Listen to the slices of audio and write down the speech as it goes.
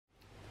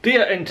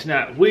Dear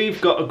internet,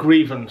 we've got a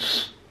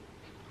grievance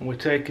and we're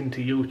taking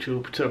to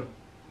YouTube to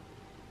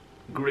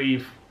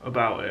grieve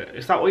about it.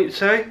 Is that what you'd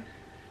say?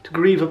 To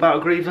grieve about a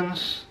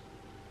grievance?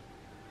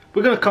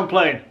 We're going to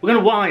complain. We're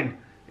going to whine.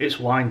 It's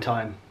wine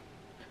time.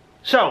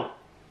 So,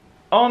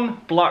 on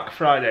Black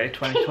Friday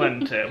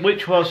 2020,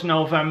 which was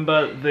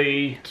November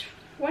the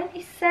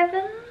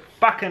 27th?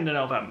 Back end of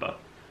November,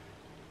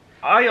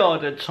 I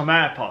ordered some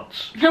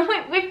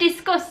AirPods. We've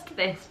discussed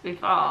this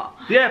before.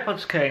 The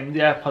AirPods came. The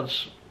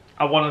AirPods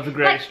are one of the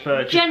greatest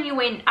purchases.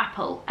 Genuine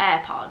Apple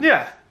AirPods.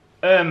 Yeah.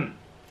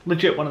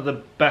 Legit one of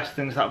the best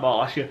things that I bought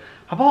last year.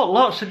 I bought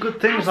lots of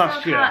good things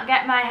last year. I can't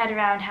get my head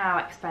around how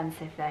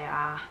expensive they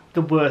are.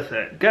 They're worth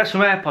it. Get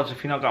some AirPods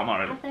if you've not got them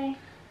already. Are they?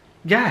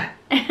 Yeah.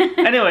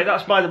 Anyway,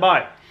 that's by the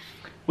by.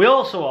 We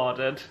also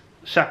ordered,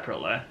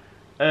 separately,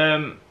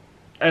 an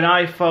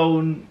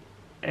iPhone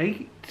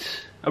 8,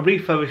 a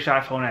refurbished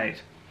iPhone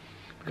 8,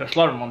 because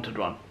Lauren wanted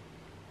one.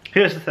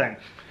 Here's the thing.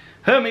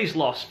 Hermes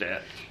lost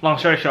it. Long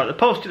story short, they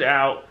posted it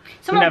out,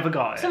 we never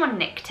got it. Someone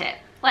nicked it,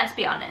 let's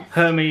be honest.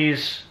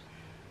 Hermes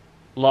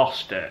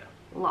lost it.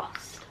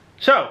 Lost.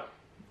 So,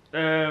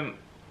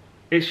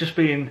 it's just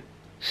been,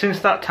 since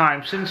that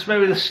time, since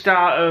maybe the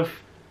start of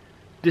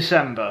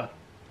December,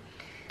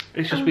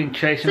 it's just been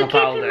chasing up Aldi.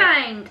 So keep in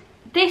mind,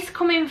 this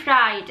coming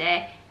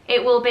Friday,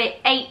 it will be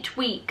 8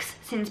 weeks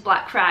since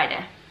Black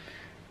Friday.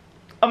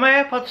 And my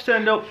AirPods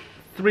turned up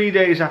 3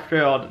 days after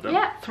I ordered them.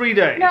 Yeah. 3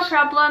 days. No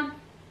problem.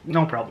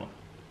 No problem.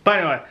 But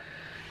anyway,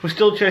 we're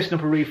still chasing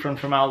up a refund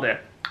from Aldi.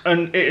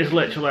 And it is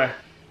literally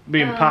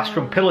being passed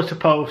from pillar to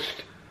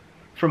post,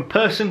 from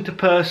person to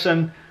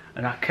person,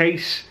 and our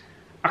case,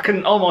 I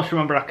can almost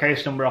remember our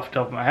case number off the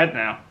top of my head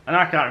now, and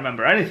I can't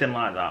remember anything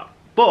like that.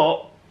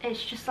 But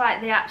it's just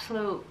like the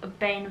absolute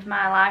bane of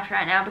my life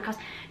right now, because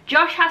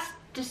Josh has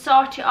to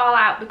sort it all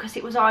out because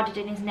it was ordered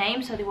in his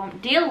name, so they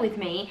won't deal with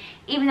me,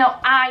 even though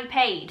I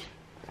paid.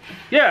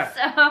 Yeah.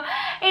 So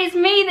it's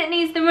me that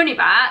needs the money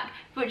back,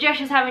 but Josh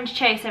is having to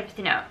chase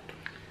everything up.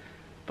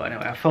 But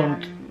anyway,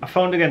 I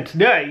phoned again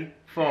today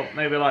for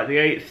maybe like the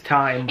 8th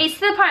time. It's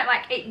to the point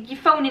like you're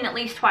phoning at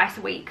least twice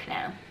a week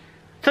now.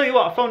 Tell you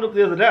what, I phoned up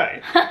the other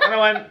day and I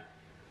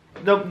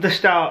went, they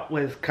start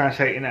with, can I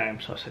say your name?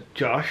 So I said,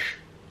 Josh.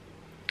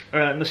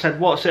 And they said,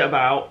 what's it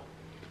about?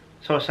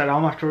 So I said,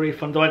 I'm after a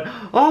refund. They went,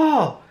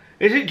 oh,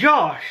 is it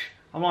Josh?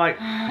 I'm like,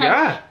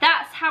 yeah.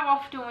 That's how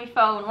often we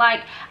phone.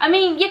 Like, I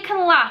mean, you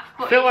can laugh,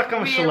 but I feel like it's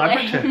I'm a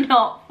really celebrity.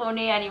 Not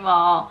funny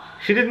anymore.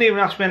 She didn't even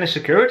ask me any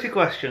security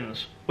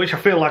questions, which I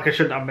feel like I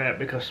shouldn't admit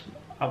because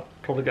I'll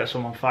probably get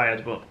someone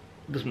fired, but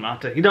it doesn't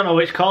matter. You don't know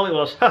which call it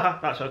was. Haha,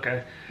 that's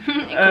okay.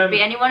 It could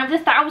be any one of the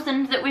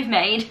thousands that we've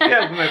made.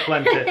 Yeah, we've made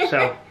plenty,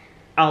 so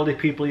Aldi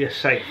people, you're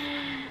safe.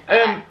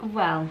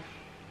 Well,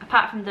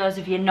 apart from those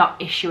of you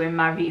not issuing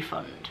my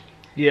refund.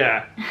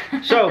 Yeah.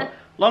 So,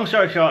 long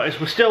story short is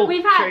we're still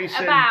We've had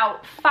chasing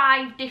about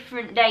 5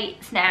 different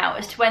dates now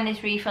as to when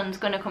this refund's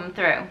going to come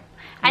through.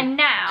 And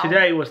now...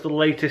 Today was the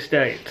latest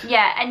date.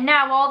 Yeah, and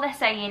now all they're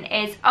saying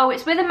is, oh,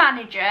 it's with a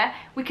manager.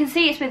 We can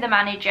see it's with a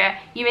manager.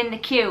 You're in the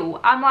queue.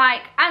 I'm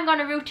like, hang on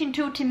a rootin'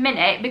 tootin'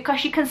 minute,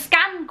 because you can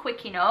scan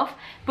quick enough,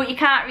 but you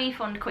can't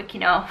refund quick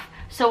enough.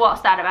 So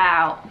what's that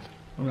about?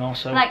 And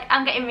also, Like,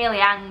 I'm getting really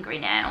angry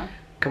now.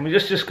 can we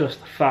just discuss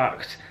the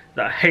fact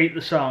that I hate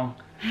the song?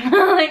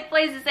 It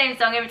plays the same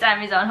song every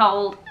time he's on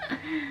hold.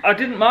 I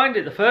didn't mind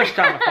it the first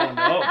time I phoned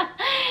up.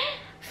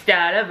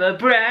 Start of a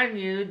brand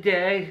new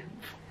day.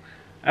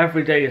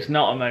 Every day is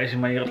not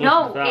amazing when you listen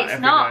to that. No,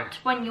 it's not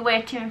when you're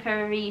waiting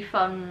for a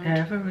refund.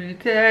 Every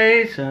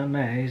day's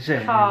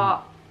amazing.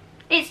 I'm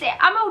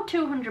owed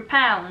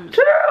 £200.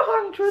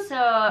 200.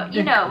 So,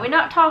 you know, we're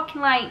not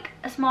talking like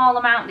a small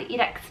amount that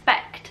you'd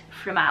expect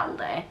from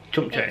Aldi.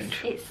 Chump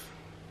change. It's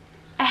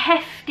a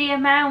hefty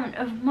amount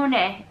of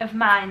money of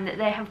mine that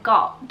they have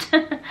got.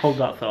 Hold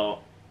that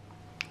thought.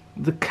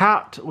 The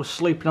cat was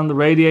sleeping on the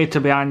radiator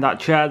behind that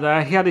chair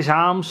there. He had his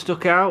arms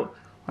stuck out,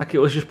 like it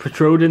was just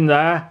protruding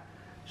there.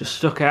 Just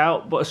stuck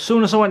out. But as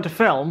soon as I went to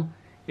film,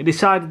 he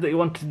decided that he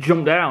wanted to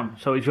jump down.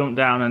 So he jumped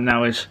down and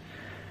now he's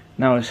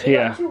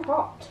here. It's too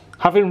hot.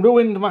 Having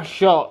ruined my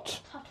shot.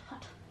 Hot,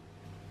 hot.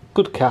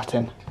 Good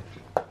catting.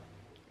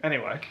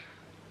 Anyway.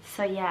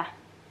 So yeah,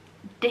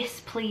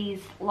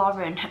 displease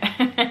Lauren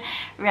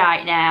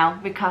right now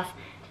because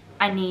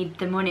I need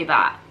the money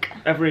back.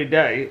 Every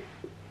day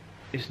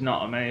is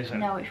not amazing.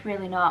 No, it's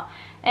really not.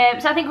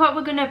 So I think what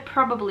we're going to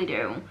probably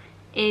do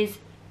is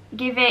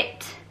give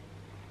it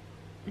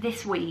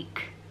this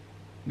week.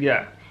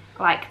 Yeah.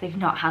 Like they've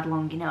not had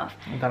long enough.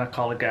 And then I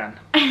call again.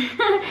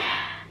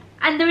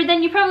 And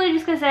then you're probably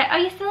just going to say, are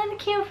you still in the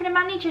queue for the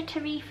manager to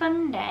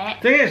refund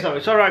it? Thing is though,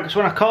 it's alright because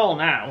when I call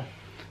now,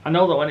 I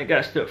know that when it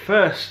gets to the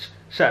first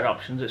set of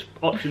options, it's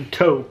option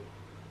 2.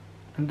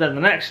 And then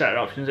the next set of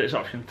options, it's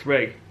option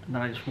 3. And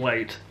then I just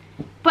wait.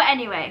 But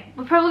anyway,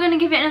 we're probably going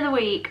to give it another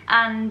week.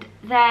 And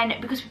then,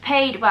 because we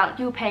paid, well,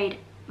 you paid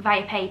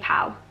via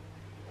PayPal.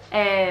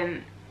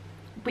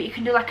 But you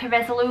can do like a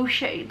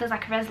resolution, there's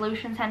like a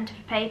resolution centre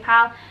for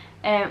PayPal.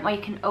 Where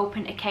you can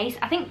open a case.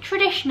 I think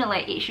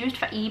traditionally it's used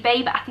for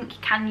eBay, but I think you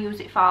can use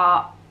it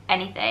for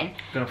anything.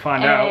 Gonna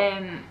find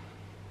out.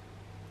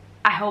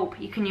 I hope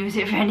you can use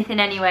it for anything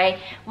anyway.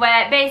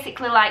 Where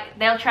basically, like,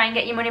 they'll try and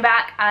get your money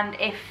back, and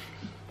if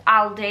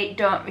Aldi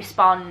don't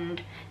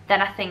respond,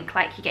 then I think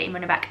like you get your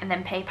money back, and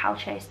then PayPal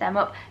chase them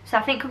up. So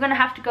I think we're gonna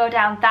have to go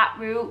down that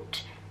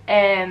route,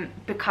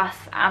 because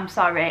I'm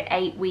sorry,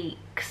 8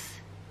 weeks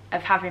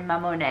of having my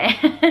money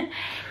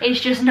is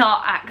just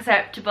not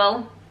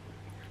acceptable.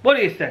 What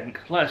do you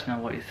think? Let us know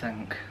what you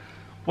think.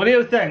 What do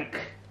you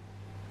think?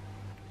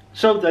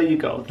 So there you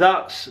go.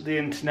 That's the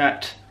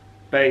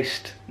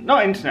internet-based,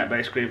 not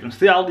internet-based grievance,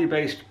 the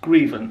Aldi-based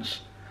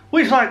grievance.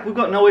 Which, like, we've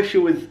got no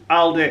issue with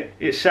Aldi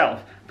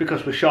itself,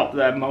 because we shop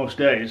there most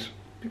days.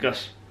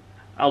 Because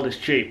Aldi's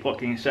cheap, what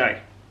can you say?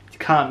 You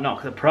can't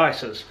knock the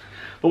prices.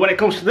 But when it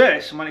comes to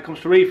this, and when it comes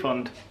to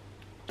refund,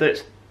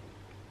 that's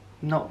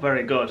not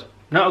very good.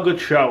 Not a good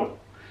show.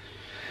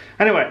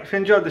 Anyway, if you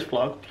enjoyed this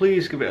vlog,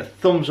 please give it a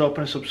thumbs up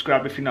and a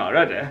subscribe if you're not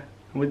already.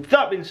 And with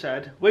that being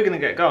said, we're going to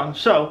get going,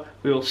 so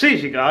we will see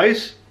you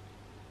guys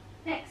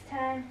next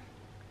time.